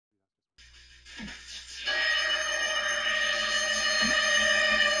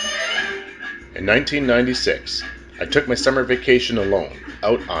In 1996, I took my summer vacation alone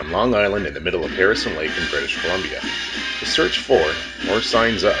out on Long Island in the middle of Harrison Lake in British Columbia to search for, or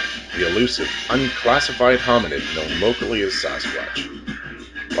signs of, the elusive, unclassified hominid known locally as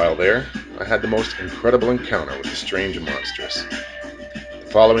Sasquatch. While there, I had the most incredible encounter with the strange and monstrous. The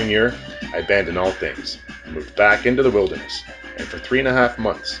following year, I abandoned all things, moved back into the wilderness, and for 3.5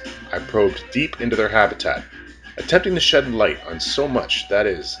 months, I probed deep into their habitat, attempting to shed light on so much that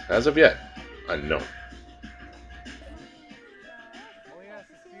is, as of yet, unknown.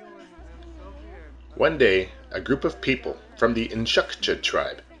 One day, a group of people from the In-SHUCK-ch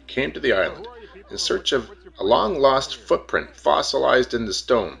tribe came to the island in search of a long-lost footprint fossilized in the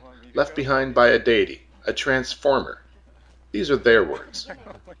stone left behind by a deity, a transformer. These are their words.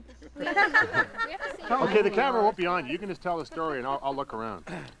 Okay, the camera won't be on you. You can just tell the story and I'll look around.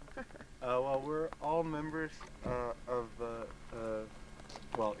 Well, we're all members of,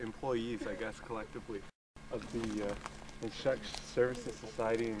 well, employees, I guess, collectively, of the In-SHUCK-ch Services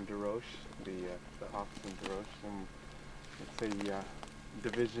Society in Desroches, the office in Desroches, and it's a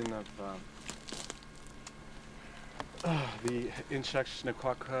division of the In-SHUCK-ch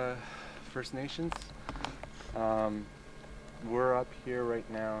First Nations. We're up here right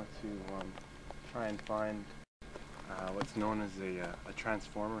now to try and find what's known as a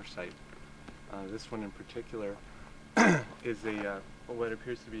transformer site. This one in particular is what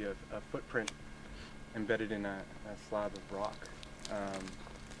appears to be a footprint embedded in a slab of rock.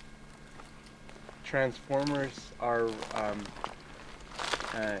 Transformers are,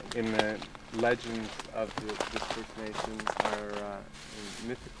 in the legends of this First Nation, are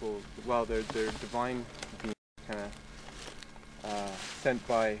mythical. Well, they're divine beings, kind of sent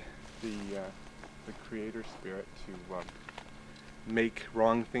by the Creator Spirit to make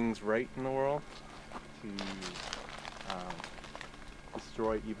wrong things right in the world, to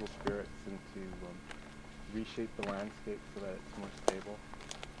destroy evil spirits, and to reshape the landscape so that it's more stable.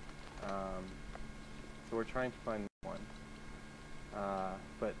 So we're trying to find one,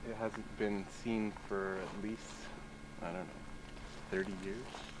 but it hasn't been seen for at least, I don't know, 30 years?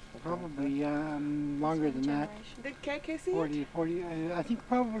 Probably longer than that. Did KK see 40, I think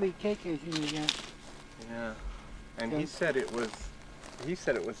probably KK seen it, yeah. Yeah, and he said it was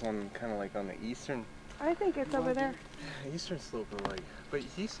on kind of like on the eastern. I think it's over there. Eastern slope of the lake. But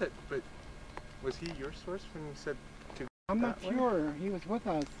he said, but was he your source when he said to? I'm not sure. He was with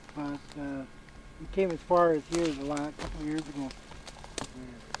us, but he came as far as here the last couple of years ago.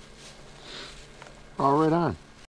 Oh, right on.